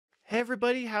Hey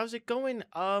everybody, how's it going?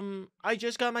 I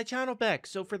just got my channel back.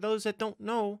 So for those that don't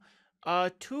know,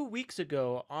 2 weeks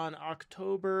ago on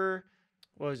October,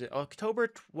 what was it? October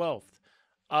 12th.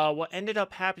 What ended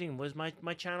up happening was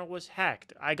my channel was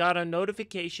hacked. I got a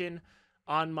notification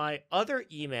on my other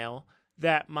email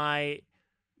that my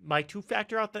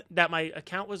two-factor that my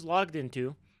account was logged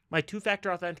into, my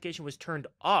two-factor authentication was turned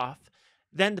off,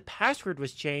 then the password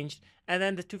was changed, and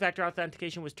then the two-factor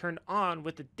authentication was turned on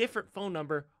with a different phone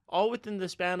number, all within the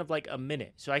span of like a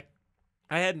minute. So I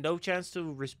had no chance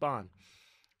to respond.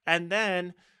 And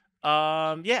then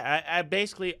yeah, I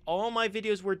basically all my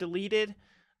videos were deleted,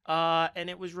 and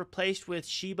it was replaced with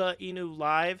Shiba Inu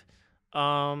Live.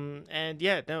 And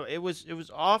yeah, no, it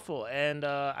was awful. And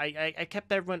I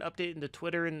kept everyone updated in the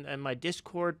Twitter and my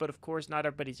Discord, but of course not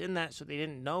everybody's in that, so they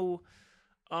didn't know.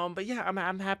 But yeah,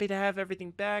 I'm happy to have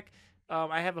everything back.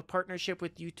 I have a partnership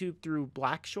with YouTube through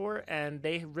Blackshore, and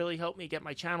they really helped me get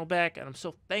my channel back, and I'm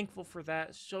so thankful for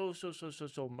that, so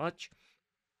much.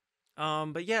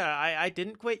 But yeah, I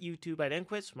didn't quit YouTube. I didn't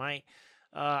quit Smite.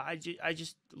 I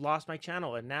just lost my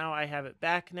channel, and now I have it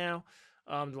back now.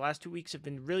 The last 2 weeks have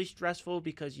been really stressful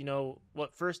because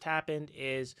what first happened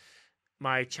is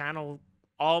my channel,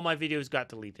 all my videos got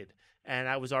deleted, and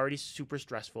I was already super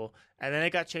stressful. And then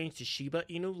it got changed to Shiba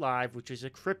Inu Live, which is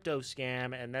a crypto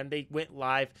scam, and then they went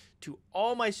live to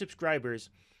all my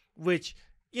subscribers, which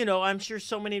I'm sure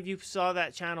so many of you saw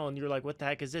that channel and you're like, what the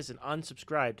heck is this? And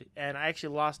unsubscribed. And I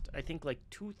actually lost, I think, like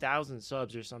 2,000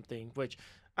 subs or something, which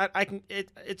I can,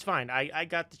 it's fine. I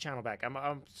got the channel back.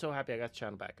 I'm so happy I got the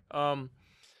channel back.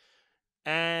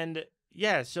 And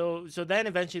yeah, so then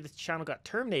eventually the channel got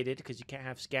terminated because you can't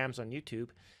have scams on YouTube.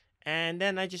 And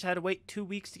then I just had to wait 2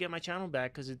 weeks to get my channel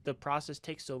back because the process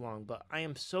takes so long. But I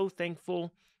am so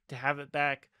thankful to have it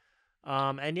back.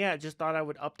 And yeah, just thought I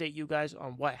would update you guys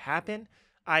on what happened.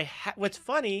 What's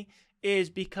funny is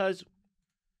because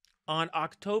on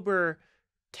October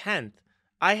 10th,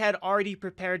 I had already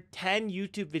prepared 10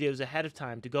 YouTube videos ahead of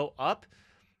time to go up,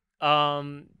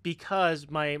 because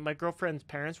my girlfriend's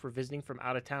parents were visiting from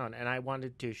out of town, and I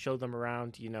wanted to show them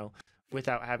around,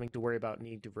 without having to worry about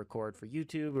needing to record for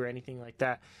YouTube or anything like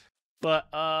that. But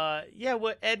yeah,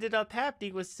 what ended up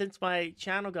happening was, since my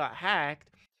channel got hacked,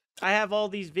 I have all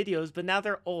these videos, but now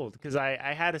they're old because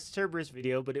I had a Cerberus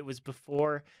video, but it was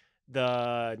before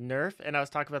the nerf, and I was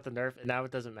talking about the nerf, and now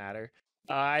it doesn't matter.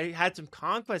 I had some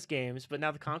Conquest games, but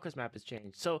now the Conquest map has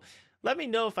changed. So let me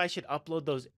know if I should upload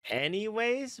those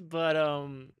anyways. But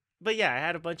yeah, I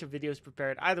had a bunch of videos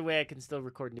prepared. Either way, I can still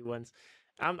record new ones.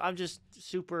 I'm just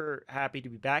super happy to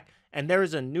be back. And there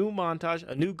is a new montage,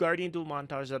 a new Guardian Duel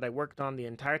montage that I worked on the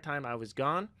entire time I was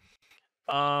gone.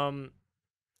 Um,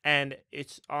 and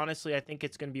it's honestly, I think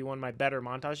it's going to be one of my better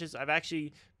montages. I've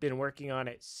actually been working on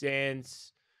it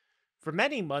since for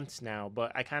many months now,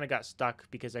 but I kind of got stuck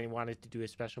because I wanted to do a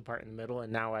special part in the middle,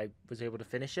 and now I was able to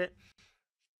finish it.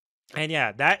 And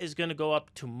yeah, that is going to go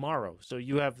up tomorrow, so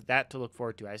you have that to look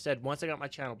forward to. I said once I got my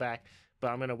channel back,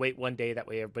 but I'm going to wait one day, that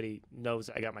way everybody knows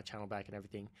I got my channel back and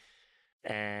everything.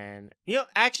 And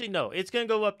actually, no, it's gonna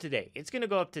go up today. It's gonna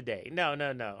go up today. No,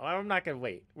 I'm not gonna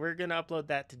wait. We're gonna upload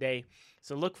that today,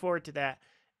 so look forward to that.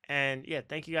 And yeah,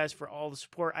 thank you guys for all the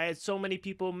support. I had so many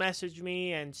people message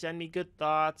me and send me good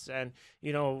thoughts, and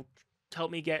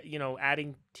help me get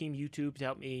adding Team YouTube to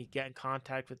help me get in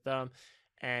contact with them.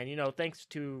 And thanks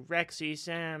to Rexy,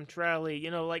 Sam,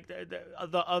 Trelly, like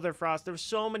the other Frost. There were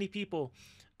so many people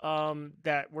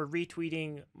that were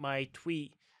retweeting my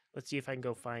tweet. Let's see if I can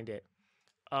go find it.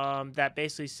 That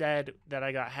basically said that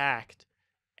I got hacked,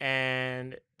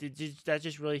 and that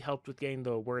just really helped with getting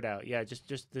the word out. Yeah,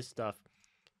 just this stuff.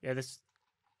 Yeah, this.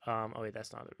 Oh wait,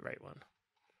 that's not the right one.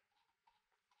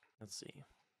 Let's see.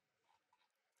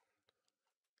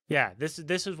 Yeah, this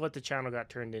is what the channel got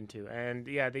turned into, and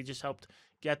yeah, they just helped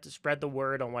get to spread the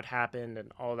word on what happened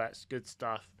and all that good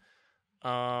stuff.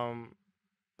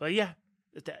 But yeah,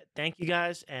 thank you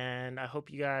guys, and I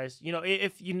hope you guys,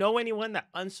 if you know anyone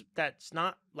that's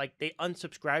not like they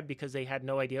unsubscribed because they had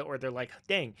no idea, or they're like,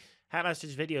 dang,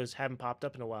 Hatmaster's videos haven't popped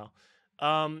up in a while.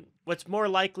 What's more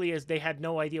likely is they had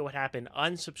no idea what happened,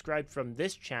 unsubscribed from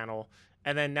this channel,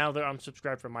 and then now they're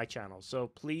unsubscribed from my channel. So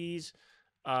please,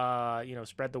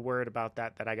 spread the word about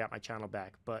that I got my channel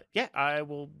back. But yeah, I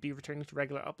will be returning to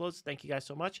regular uploads. Thank you guys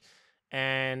so much,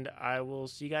 and I will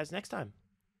see you guys next time.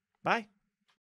 Bye.